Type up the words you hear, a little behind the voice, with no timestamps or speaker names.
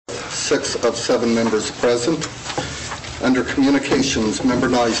6 of 7 members present. Under Communications, Member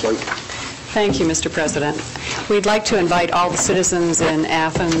Nisley. Thank you, Mr. President. We'd like to invite all the citizens in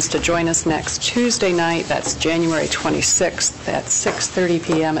Athens to join us next Tuesday night. That's January 26th at 6:30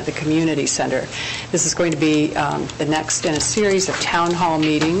 p.m. at the Community Center. This is going to be the next in a series of town hall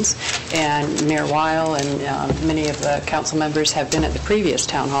meetings, and Mayor Weil and many of the council members have been at the previous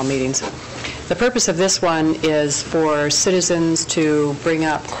town hall meetings. The purpose of this one is for citizens to bring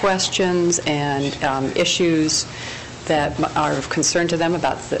up questions and issues that are of concern to them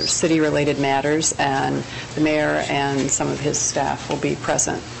about the city-related matters, and the mayor and some of his staff will be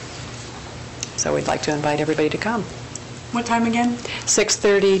present. So we'd like to invite everybody to come. What time again?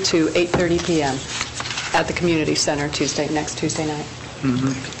 6:30 to 8:30 p.m. at the Community Center next Tuesday night.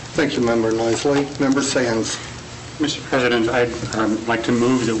 Thank you, Member Nisley. Member Sands. Mr. President, I'd like to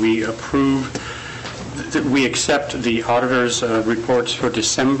move that we accept the auditor's reports for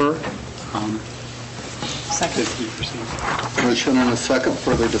December. Second. Motion and a second.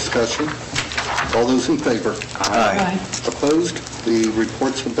 Further discussion? All those in favor? Aye. Opposed? The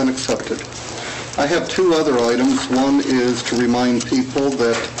reports have been accepted. I have 2 other items. One is to remind people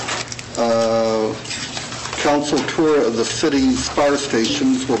that council tour of the city's fire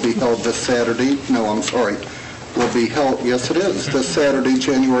stations will be held this Saturday. No, I'm sorry. Will be held, yes it is, this Saturday,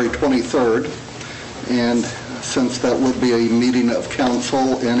 January 23rd. And since that would be a meeting of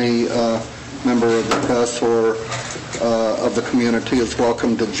council, any member of the press or of the community is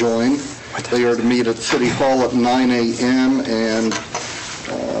welcome to join. They are to meet at City Hall at 9 a.m. and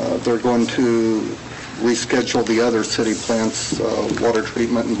they're going to reschedule the other city plants, water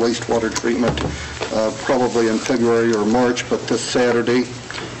treatment and wastewater treatment, probably in February or March, but this Saturday,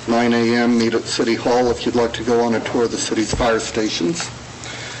 9 a.m., meet at City Hall if you'd like to go on a tour of the city's fire stations.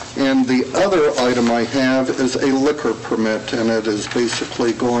 And the other item I have is a liquor permit, and it is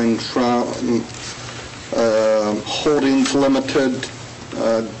basically going from Holdings Limited,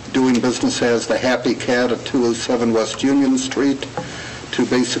 doing business as the Happy Cat at 207 West Union Street, to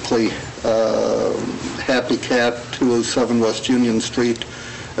basically Happy Cat, 207 West Union Street.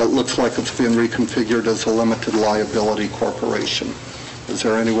 It looks like it's being reconfigured as a limited liability corporation. Is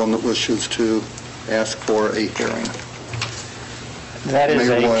there anyone that wishes to ask for a hearing? That is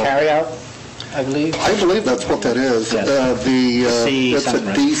Mayor a carryout, I believe? I believe that's what that is. Yes. It's a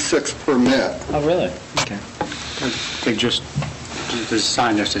D6 permit. Oh, really? Okay. They just, there's a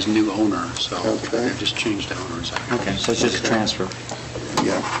sign that says new owner, so Okay. they just changed the owners. Okay, so it's just a transfer.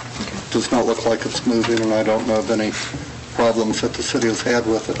 Yeah. Does not look like it's moving, and I don't know of any problems that the city has had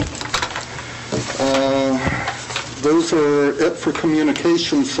with it. Those are it for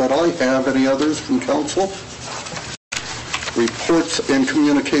communications that I have. Any others from council? Reports and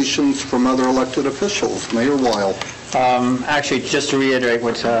communications from other elected officials. Mayor Weil. Actually, just to reiterate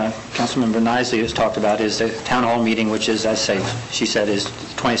what Councilmember Nisley has talked about, is the town hall meeting, which is, as she said, is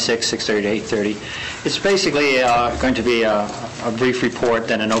 26, 6:30 to 8:30. It's basically going to be a brief report,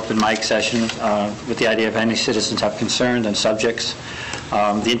 then an open mic session with the idea of any citizens have concerns and subjects.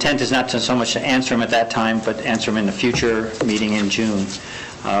 The intent is not to so much to answer them at that time, but answer them in the future meeting in June.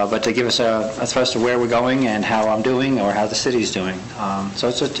 But to give us a thrust of where we're going and how I'm doing or how the city's doing. So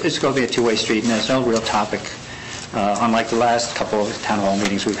it's going to be a two-way street, and there's no real topic. Unlike the last couple of town hall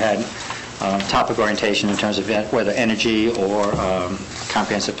meetings we've had, topic orientation in terms of whether energy or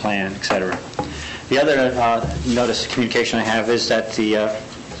comprehensive plan, etc. The other notice of communication I have is that the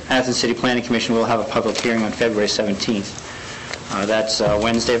Athens City Planning Commission will have a public hearing on February 17th. That's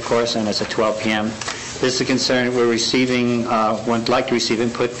Wednesday, of course, and it's at 12 p.m. This is a concern we're receiving, would like to receive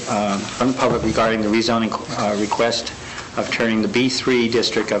input from the public regarding the rezoning request of turning the B3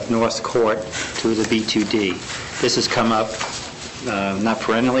 district of North Court to the B2D. This has come up not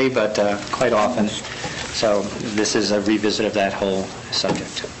perennially, but quite often. So this is a revisit of that whole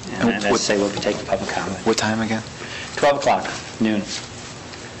subject. And as I say, we'll be taking public comment. What time again? 12 o'clock, noon,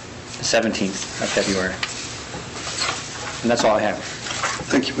 the 17th of February. And that's all I have.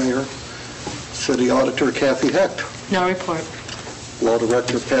 Thank you, Mayor. City Auditor Kathy Hecht. No report. Law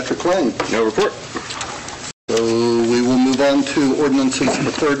Director Patrick Lang. No report. So we will move on to ordinances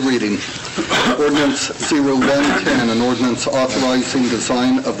for third reading. Ordinance 0110, an ordinance authorizing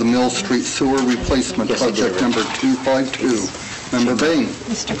design of the Mill Street Sewer Replacement Project number 252. Member Bain.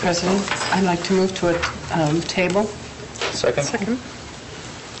 Mr. President, I'd like to move to a table. Second.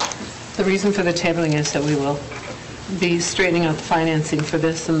 The reason for the tabling is that we will be straightening out the financing for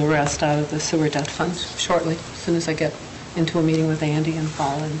this and the rest out of the sewer debt fund shortly, as soon as I get into a meeting with Andy and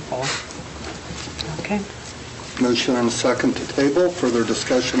Paul and Paul. Okay. Motion and a second to table. Further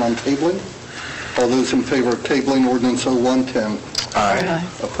discussion on tabling? All those in favor of tabling ordinance 0110? Aye.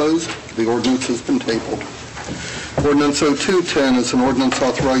 Opposed? The ordinance has been tabled. Ordinance 0210 is an ordinance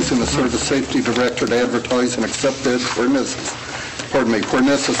authorizing the Service Safety Director to advertise and accept bids where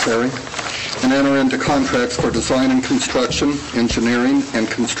necessary, and enter into contracts for design and construction, engineering, and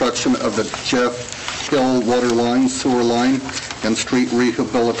construction of the Jeff Hill water line, sewer line, and street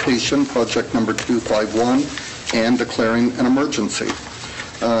rehabilitation, project number 251, and declaring an emergency.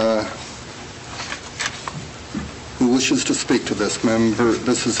 Who wishes to speak to this?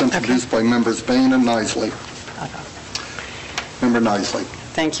 This is introduced by members Bain and Nisley. Member Nisley.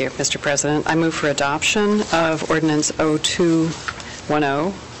 Thank you, Mr. President. I move for adoption of ordinance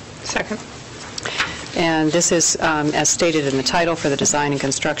 0210. Second. And this is, as stated in the title, for the design and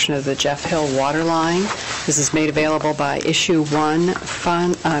construction of the Jeff Hill water line. This is made available by Issue 1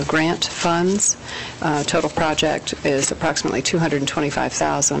 grant funds. Total project is approximately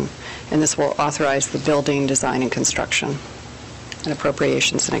 $225,000, and this will authorize the building, design, and construction, and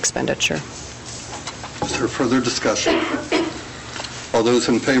appropriations and expenditure. Is there further discussion? All those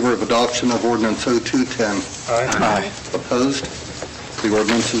in favor of adoption of ordinance 0210? Aye. Opposed? The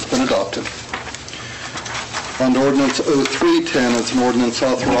ordinance has been adopted. On to ordinance 0310 is an ordinance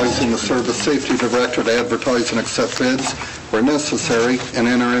authorizing the Service Safety Director to advertise and accept bids where necessary and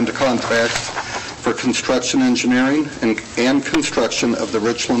enter into contracts for construction engineering and construction of the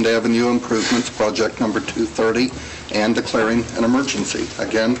Richland Avenue improvements, project number 230, and declaring an emergency.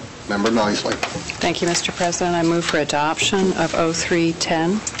 Again, Member Nisley. Thank you, Mr. President. I move for adoption of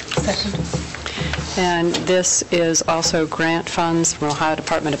 0310. Second. And this is also grant funds from Ohio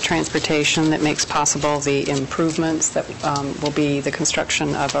Department of Transportation that makes possible the improvements that will be the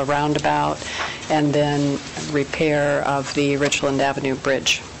construction of a roundabout and then repair of the Richland Avenue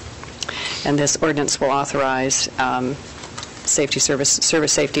Bridge. And this ordinance will authorize Service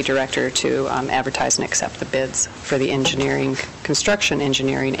Safety Director to advertise and accept the bids for the construction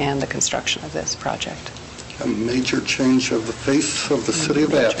engineering, and the construction of this project. A major change of the face of the city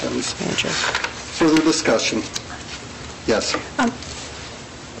of Athens. Major. Further discussion? Yes.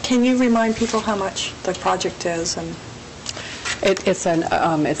 Can you remind people how much the project is? And It's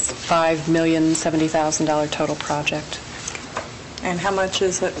 $5,070,000 total project. and how much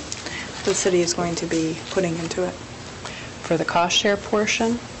is it the city is going to be putting into it? For the cost share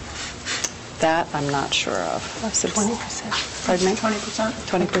portion, that I'm not sure of. 20%. Pardon me? 20%?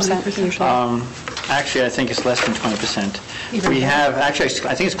 20% usually. Actually, I think it's less than 20%. We have, actually,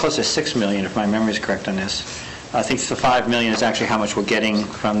 I think it's close to $6 million, if my memory is correct on this. I think the $5 million is actually how much we're getting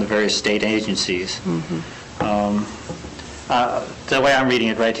from the various state agencies. The way I'm reading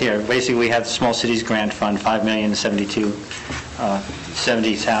it right here, basically we have the Small Cities Grant Fund,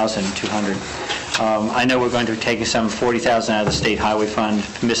 $5,070,200. I know we're going to be taking some $40,000 out of the State Highway Fund.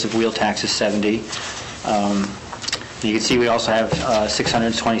 Permissive wheel tax is $70. You can see we also have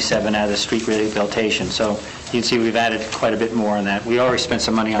 $627 out of the street rehabilitation. So you can see we've added quite a bit more on that. We already spent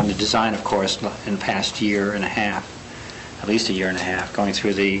some money on the design, of course, in the past year and a half, at least a year and a half, going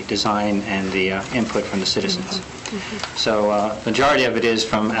through the design and the input from the citizens. So majority of it is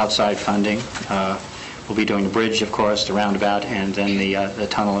from outside funding. We'll be doing the bridge, of course, the roundabout, and then the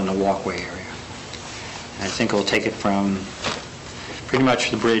tunnel and the walkway area. I think we'll take it from pretty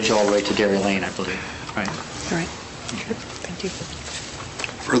much the bridge all the way to Dairy Lane, I believe. Right. All right. Thank you.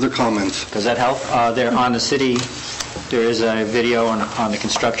 Further comments? Does that help? There on the city, there is a video on the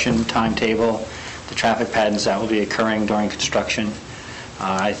construction timetable, the traffic patterns that will be occurring during construction.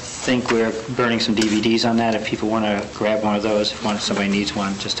 I think we're burning some DVDs on that. If people want to grab one of those, if somebody needs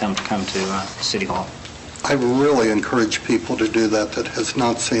one, just tell them to come to City Hall. I really encourage people to do that has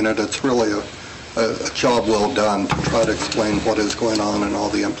not seen it. It's really a job well done to try to explain what is going on and all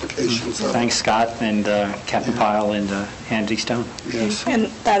the implications of it. Thanks, Scott, and Captain Pyle and Andy Stone. Yes. And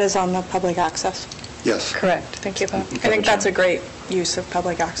that is on the public access? Yes. Correct. Thank you. I think that's a great use of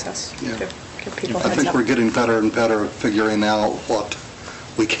public access. Yeah. Give people I heads think up. we're getting better and better at figuring out what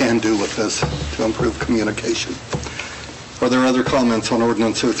we can do with this to improve communication. Are there other comments on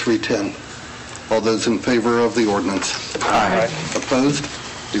ordinance 0310? All those in favor of the ordinance? Aye. Opposed?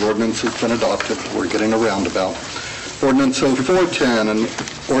 The ordinance has been adopted. We're getting a roundabout. Ordinance 0410, an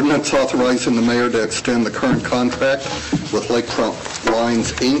ordinance authorizing the mayor to extend the current contract with Lakefront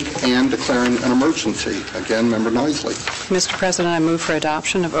Lines, Inc., and declaring an emergency. Again, Member Nisley. Mr. President, I move for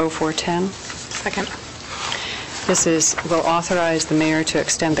adoption of 0410. Second. This will authorize the mayor to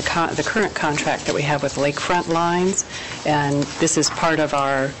extend the current contract that we have with Lakefront Lines, and this is part of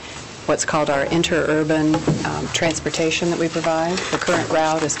what's called our interurban transportation that we provide. The current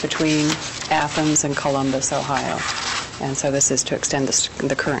route is between Athens and Columbus, Ohio, and so this is to extend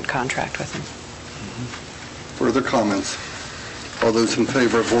the current contract with them. Further comments? All those in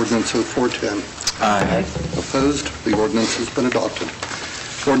favor of ordinance 0410? Aye. Opposed? The ordinance has been adopted.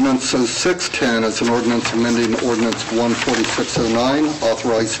 Ordinance 0610 is an ordinance amending ordinance 14609,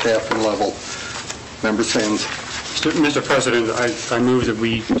 authorized staffing level. Member Sands. Mr. President, I move that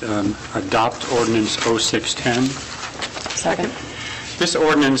we adopt ordinance 0610. Second. This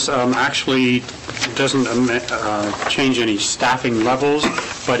ordinance actually doesn't change any staffing levels,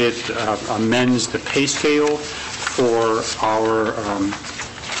 but it amends the pay scale for our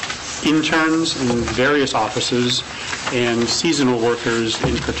interns in various offices and seasonal workers,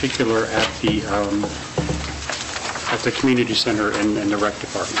 in particular at the community center and the rec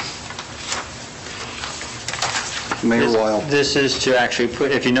department. Mayor Weil. This is to actually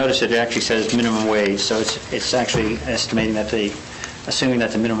put, if you notice it actually says minimum wage, so it's actually estimating that assuming that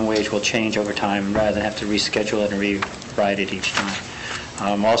the minimum wage will change over time rather than have to reschedule it and rewrite it each time.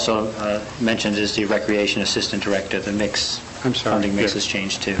 Also mentioned is the recreation assistant director, the funding mix has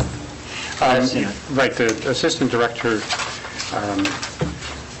changed too. Right, the assistant director,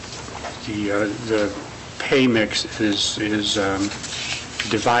 the pay mix is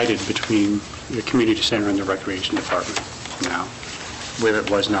divided between the community center and the recreation department now, where it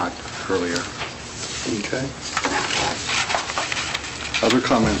was not earlier. Okay. Other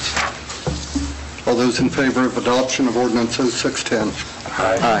comments? All those in favor of adoption of ordinance 0610?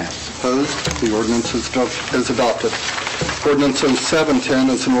 Aye. Opposed? The ordinance is adopted. Ordinance 0710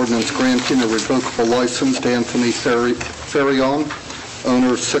 is an ordinance granting a revocable license to Anthony Ferrion,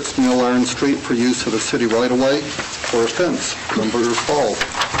 owner of 6 Mill Iron Street, for use of a city right-of-way for a fence. Member Fall.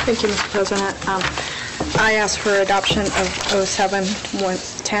 Thank you, Mr. President. I ask for adoption of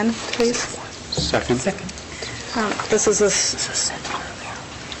 0710, please. Second. This is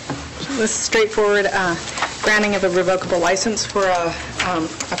this straightforward granting of a revocable license for a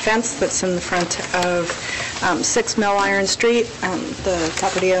fence that's in the front of 6 Mill Iron Street. The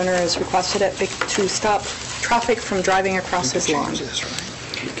property owner has requested it to stop traffic from driving across his lawn.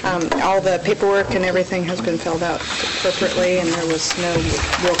 All the paperwork and everything has been filled out appropriately, and there was no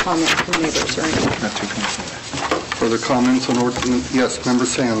real comment from neighbors or anything. Further comments on ordinance? Yes, Member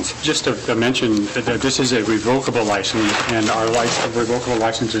Sands. Just to mention that this is a revocable license, and our revocable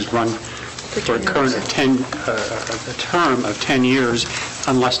licenses run for a current a term of 10 years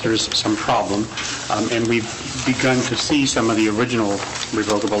unless there's some problem. And we've begun to see some of the original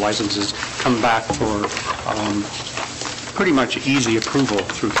revocable licenses come back for pretty much easy approval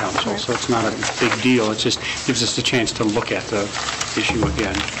through council. So it's not a big deal. It just gives us the chance to look at the issue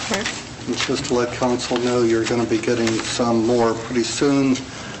again. And just to let council know, you're going to be getting some more pretty soon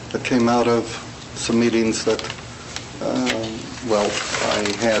that came out of some meetings that, I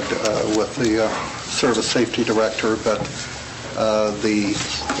had with the Service Safety Director, but the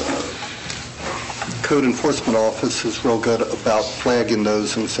Code Enforcement Office is real good about flagging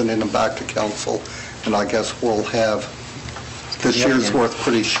those and sending them back to council, and I guess we'll have this year's worth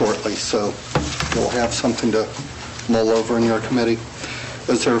pretty shortly, so we'll have something to mull over in your committee.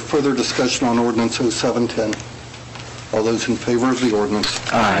 Is there further discussion on ordinance 0710? All those in favor of the ordinance?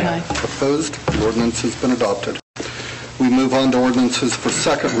 Aye. Opposed? The ordinance has been adopted. We move on to ordinances for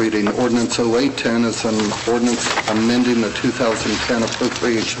second reading. Ordinance 0810 is an ordinance amending the 2010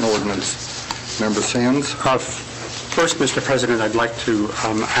 appropriation ordinance. Member Sands? First, Mr. President, I'd like to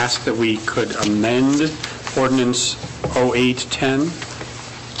ask that we could amend ordinance 0810.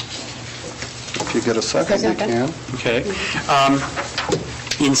 If you get a second, you can. Okay.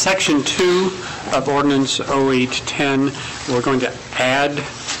 In section 2 of ordinance 0810, we're going to add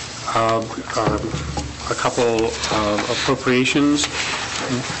a couple of appropriations.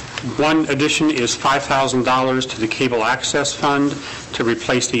 One addition is $5,000 to the cable access fund to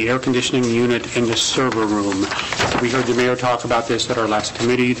replace the air conditioning unit in the server room. We heard the mayor talk about this at our last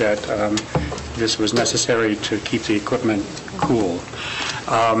committee, that this was necessary to keep the equipment cool.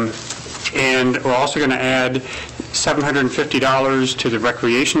 And we're also going to add $750 to the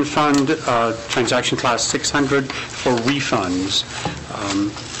recreation fund, transaction class 600, for refunds.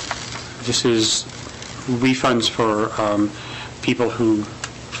 This is refunds for people who,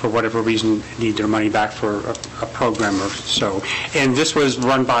 for whatever reason, need their money back for a program or so. And this was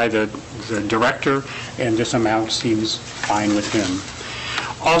run by the director, and this amount seems fine with him.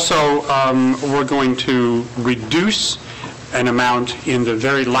 Also, we're going to reduce an amount in the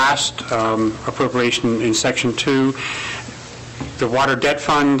very last appropriation in Section 2. The water debt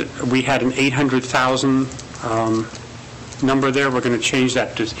fund, we had an $800,000 number there. We're going to change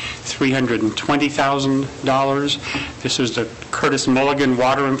that to $320,000. This is the Curtis Mulligan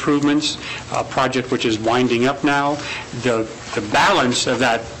Water Improvements project, which is winding up now. The balance of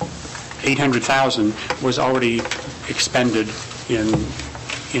that $800,000 was already expended in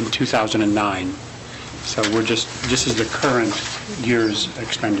 2009. So this is the current year's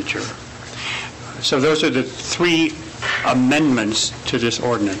expenditure. So those are the three amendments to this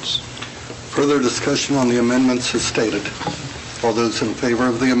ordinance. Further discussion on the amendments as stated. All those in favor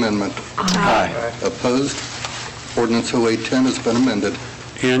of the amendment? Aye. Opposed? Ordinance 0810 has been amended.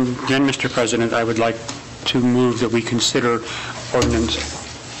 And then, Mr. President, I would like to move that we consider ordinance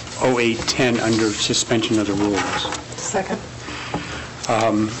 0810 under suspension of the rules. Second.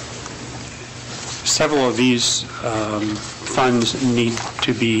 Several of these funds need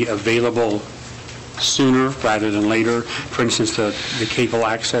to be available sooner rather than later. For instance, the cable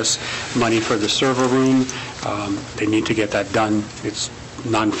access money for the server room, they need to get that done. It's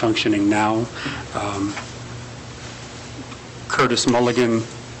non-functioning now. Curtis Mulligan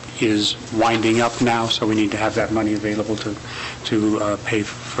is winding up now, so we need to have that money available to pay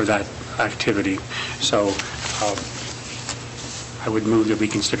for that activity. So I would move that we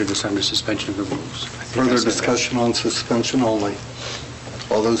consider this under suspension of the rules. Further discussion on suspension only.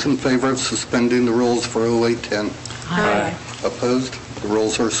 All those in favor of suspending the rules for 0810? Aye. Opposed? The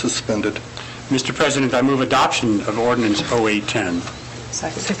rules are suspended. Mr. President, I move adoption of ordinance 0810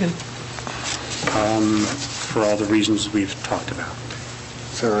 Second. for all the reasons we've talked about.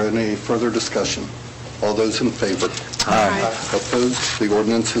 Is there any further discussion? All those in favor? Aye. Opposed? The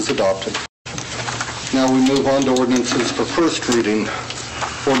ordinance is adopted. Now we move on to ordinances for first reading.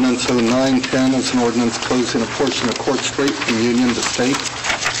 Ordinance 0910 is an ordinance closing a portion of Court Street from Union to State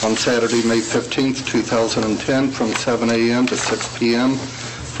on Saturday, May 15th, 2010, from 7 a.m. to 6 p.m.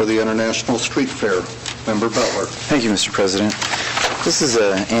 for the International Street Fair. Member Butler. Thank you, Mr. President. This is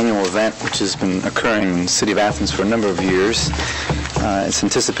an annual event which has been occurring in the city of Athens for a number of years. It's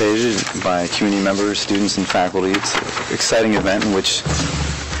anticipated by community members, students, and faculty. It's an exciting event in which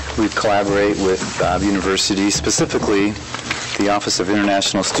we collaborate with the university, specifically the Office of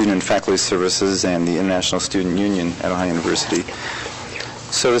International Student and Faculty Services and the International Student Union at Ohio University.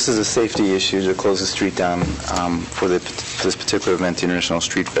 So this is a safety issue to close the street down for this particular event, the International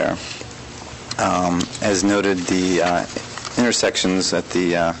Street Fair. As noted, the intersections at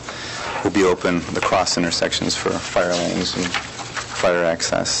the will be open, the cross intersections for fire lanes and fire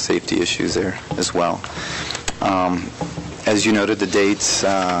access, safety issues there as well. As you noted, the date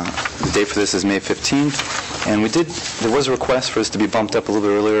for this is May 15th, and there was a request for this to be bumped up a little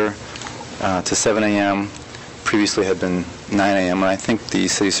bit earlier to 7 a.m. Previously had been 9 a.m., and I think the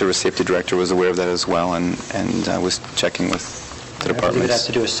City Service Safety Director was aware of that as well, and was checking with the I believe it has departments.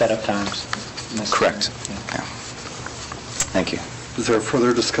 to do with setup times. Correct. Yeah. Thank you. Is there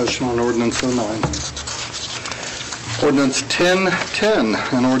further discussion on Ordinance 09? Ordinance 1010,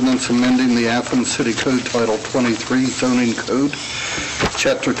 an ordinance amending the Athens City Code Title 23 Zoning Code,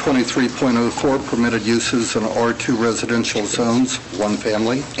 Chapter 23.04, Permitted Uses in R2 Residential Zones, One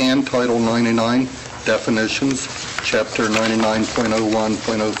Family, and Title 99, Definitions, Chapter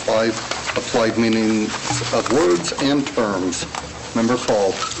 99.01.05, Applied Meanings of Words and Terms. Member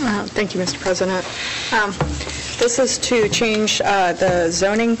Fall. Thank you, Mr. President. This is to change the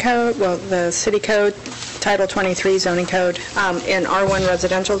zoning code, well, the city code, Title 23 zoning code, in R1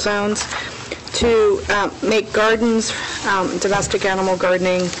 residential zones to make gardens, domestic animal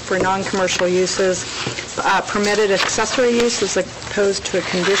gardening for non-commercial uses, permitted accessory use as opposed to a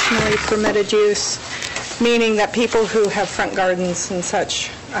conditionally permitted use, meaning that people who have front gardens and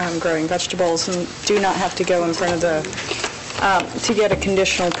such, growing vegetables, and do not have to go in front of the to get a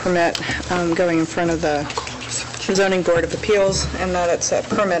conditional permit going in front of the Zoning Board of Appeals, and that it's a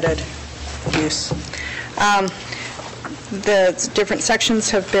permitted use. The different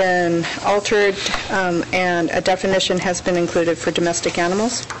sections have been altered, and a definition has been included for domestic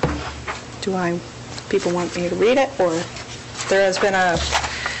animals. People want me to read it, or there has been a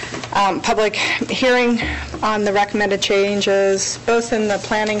public hearing on the recommended changes, both in the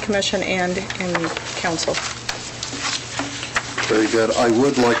Planning Commission and in Council. Very good. I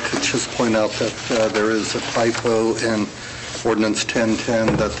would like to just point out that there is a typo in Ordinance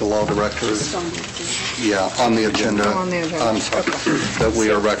 1010 that the law director is, on the agenda. On the agenda. I'm sorry, that we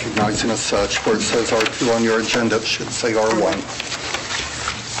are recognizing as such. Where it says R2 on your agenda, it should say R1.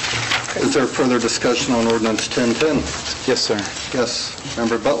 Is there further discussion on Ordinance 1010? Yes, sir. Yes.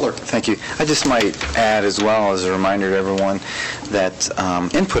 Member Butler. Thank you. I just might add as well as a reminder to everyone that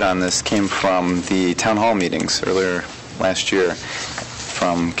input on this came from the town hall meetings earlier last year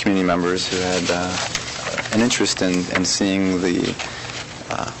from community members who had an interest in seeing the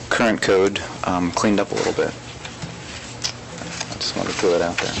current code cleaned up a little bit. I just wanted to throw it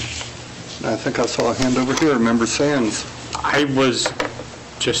out there. I think I saw a hand over here. Member Sands. I was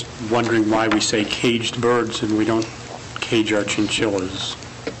just wondering why we say caged birds and we don't cage our chinchillas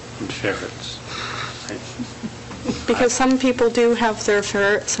and ferrets. Because some people do have their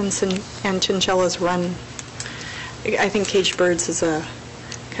ferrets and chinchillas run. I think caged birds is a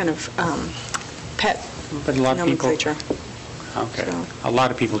kind of pet But a lot of people... nomenclature. Okay. So- A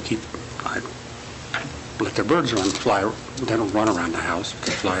lot of people let their birds run, fly. They don't run around the house,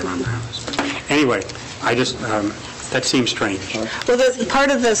 they fly around the house. Anyway, I just, that seems strange. Well, part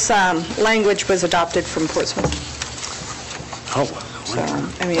of this language was adopted from Portsmouth. Oh, So,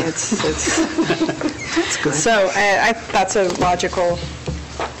 I mean, it's that's good. So that's a logical.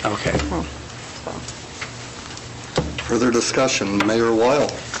 okay. Further discussion, Mayor Weil.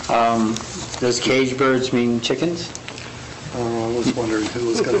 Does caged birds mean chickens? I was wondering who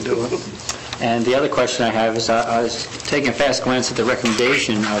was going to do it. And the other question I have is, I was taking a fast glance at the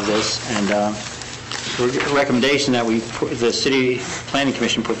recommendation of this, and the recommendation that the City Planning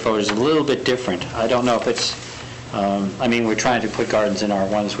Commission put forward is a little bit different. I don't know if it's, I mean, we're trying to put gardens in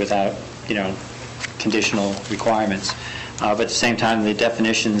R1s without, conditional requirements. But at the same time, the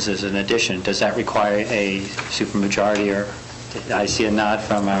definitions is an addition. Does that require a supermajority, or I see a nod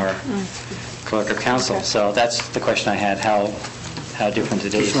from our clerk of council. So that's the question I had, how different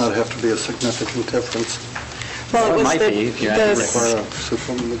it is. Does not have to be a significant difference. Well, It might be if you had to Require a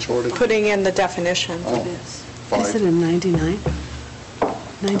supermajority. putting in the definition. Oh, Is fine. it in 99?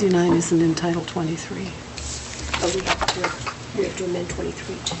 99 isn't in Title 23. But we have to amend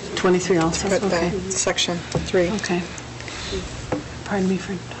 23 too. 23 also? But Okay. the section 3. Okay. Pardon me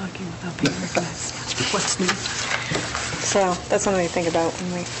for talking without being recognized. What's new? So that's something to think about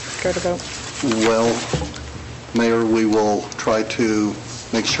when we go to vote. Well, Mayor, we will try to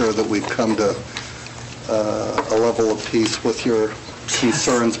make sure that we've come to a level of peace with your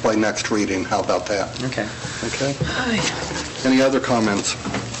concerns by next reading. How about that? Okay. Okay? Any other comments?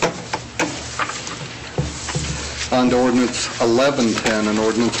 On to ordinance 1110, an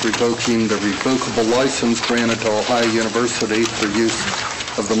ordinance revoking the revocable license granted to Ohio University for use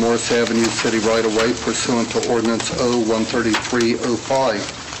of the Morris Avenue City right-of-way pursuant to ordinance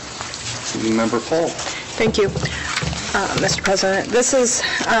O-13305. Member Paul. Thank you, Mr. President. This is,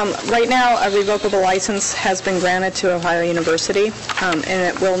 right now, a revocable license has been granted to Ohio University, and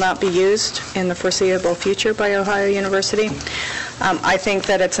it will not be used in the foreseeable future by Ohio University. I think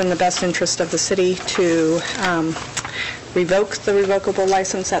that it's in the best interest of the city to revoke the revocable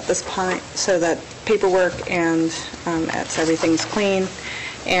license at this point so that paperwork and everything's clean,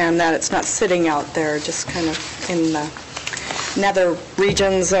 and that it's not sitting out there just kind of in the nether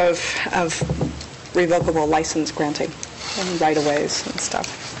regions of revocable license granting and right-of-ways and stuff.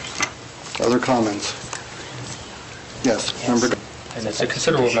 Other comments? Yes, Member. And it's a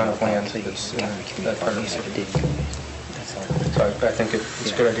considerable amount of land that's that part of the city. So I think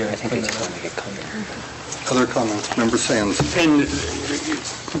it's a good idea. Other comments? Member Sands. And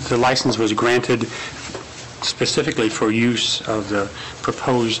the license was granted specifically for use of the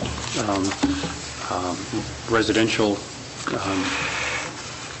proposed residential,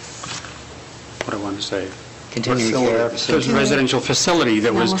 what do I want to say? Continuing care. There's a residential facility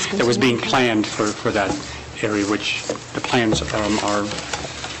that was being planned for that area, which the plans are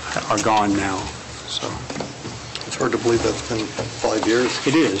gone now, so. It's hard to believe that's been 5 years.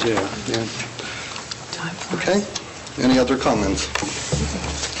 It is, yeah. Yeah. Okay. Any other comments?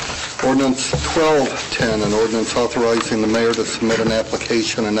 Ordinance 1210, an ordinance authorizing the mayor to submit an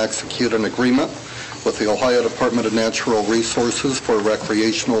application and execute an agreement with the Ohio Department of Natural Resources for a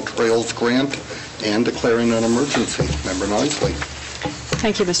recreational trails grant and declaring an emergency. Member Nisley.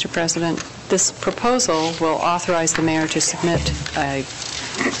 Thank you, Mr. President. This proposal will authorize the mayor to submit an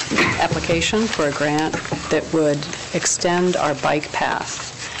application for a grant that would extend our bike path.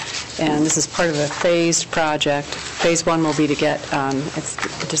 And this is part of a phased project. Phase 1 will be to get, it's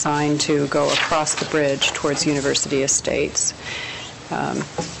designed to go across the bridge towards University Estates. And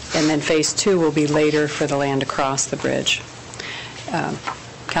then Phase 2 will be later for the land across the bridge.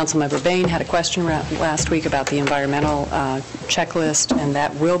 Councilmember Bain had a question last week about the environmental checklist, and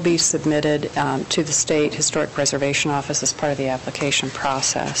that will be submitted to the State Historic Preservation Office as part of the application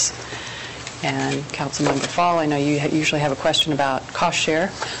process. And Councilmember Fall, I know you usually have a question about cost share.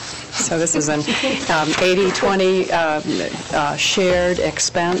 So this is an 80-20 shared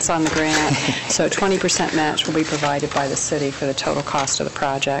expense on the grant. So 20% match will be provided by the city for the total cost of the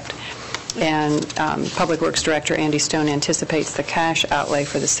project. And Public Works Director Andy Stone anticipates the cash outlay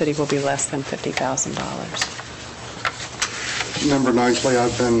for the city will be less than $50,000. Member Nisley,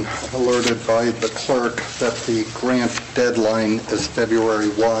 I've been alerted by the clerk that the grant deadline is February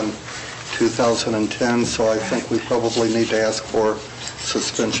 1, 2010, so I think we probably need to ask for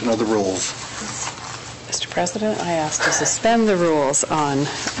suspension of the rules. Mr. President, I ask to suspend the rules on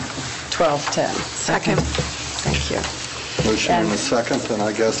 12:10. Second. Thank you. Motion and a second, and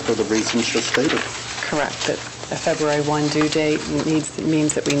I guess for the reasons just stated. Correct, that a February 1 due date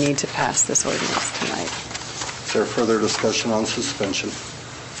means that we need to pass this ordinance tonight. Is there further discussion on suspension?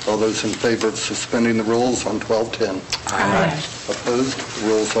 All those in favor of suspending the rules on 12:10? Aye. Opposed? The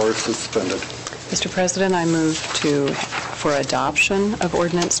rules are suspended. Mr. President, I move for adoption of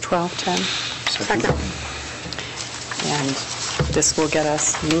ordinance 12:10. Second. And this will get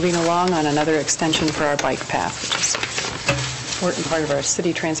us moving along on another extension for our bike path, which is an important part of our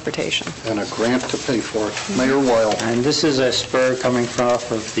city transportation. And a grant to pay for it. Mayor Weil. And this is a spur coming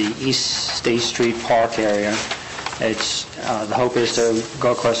off of the East State Street Park area. It's, the hope is to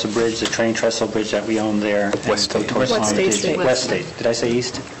go across the bridge, the train trestle bridge that we own there. and West go State. towards West State Armitage. Street. West State. Did I say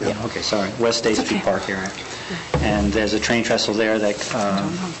east? Yeah. Okay, sorry. West State Street Park area. And there's a train trestle there that,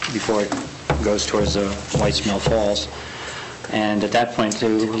 before it goes towards the White's Mill Falls. And at that point, to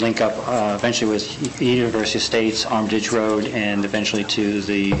link up eventually with University Estates, Armitage Road, and eventually to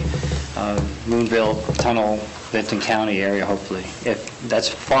the Moonville Tunnel, Benton County area, hopefully. That's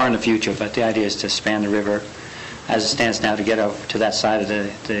far in the future, but the idea is to span the river. As it stands now, to get up to that side of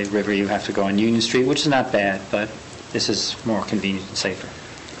the river, you have to go on Union Street, which is not bad, but this is more convenient and safer.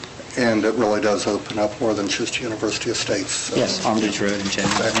 And it really does open up more than just University Estates. Yes, Armitage Road in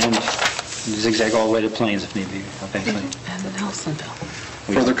general, and zigzag all the way to Plains if need be, eventually. And Nelsonville.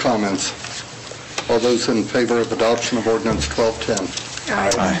 Further comments? All those in favor of adoption of ordinance 12:10?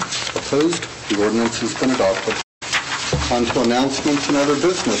 Aye. Opposed? The ordinance has been adopted. On to announcements and other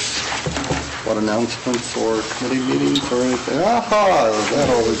business. What announcements or committee meetings or anything? Aha, that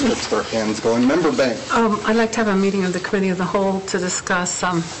always gets their hands going. Member Bank. I'd like to have a meeting of the Committee of the Whole to discuss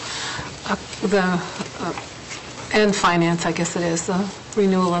and finance, I guess it is, the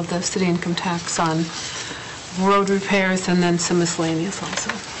renewal of the city income tax on road repairs and then some miscellaneous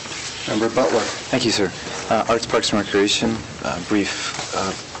also. Member Butler. Thank you, sir. Arts, Parks, and Recreation, brief,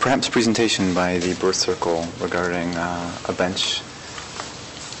 perhaps presentation by the Birth Circle regarding a bench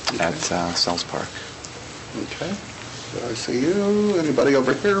at Sells Park. Okay. Did I see you? Anybody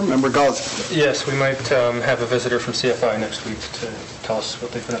over here? Member Gosnell. Yes, we might have a visitor from CFI next week to tell us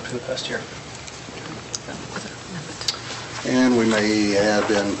what they've been up to the past year. And we may add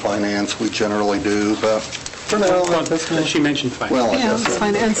in finance. We generally do, but for now, She mentioned finance. well, I Yeah, guess. it's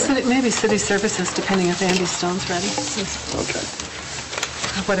fine. And maybe city services, depending if Andy Stone's ready, Okay.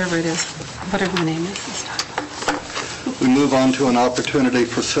 whatever it is, whatever the name is this time. We move on to an opportunity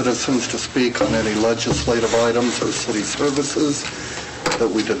for citizens to speak on any legislative items or city services that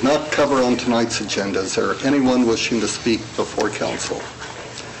we did not cover on tonight's agenda. Is there anyone wishing to speak before council?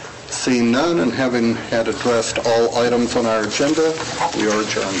 Seeing none and having had addressed all items on our agenda, we are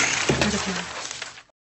adjourned.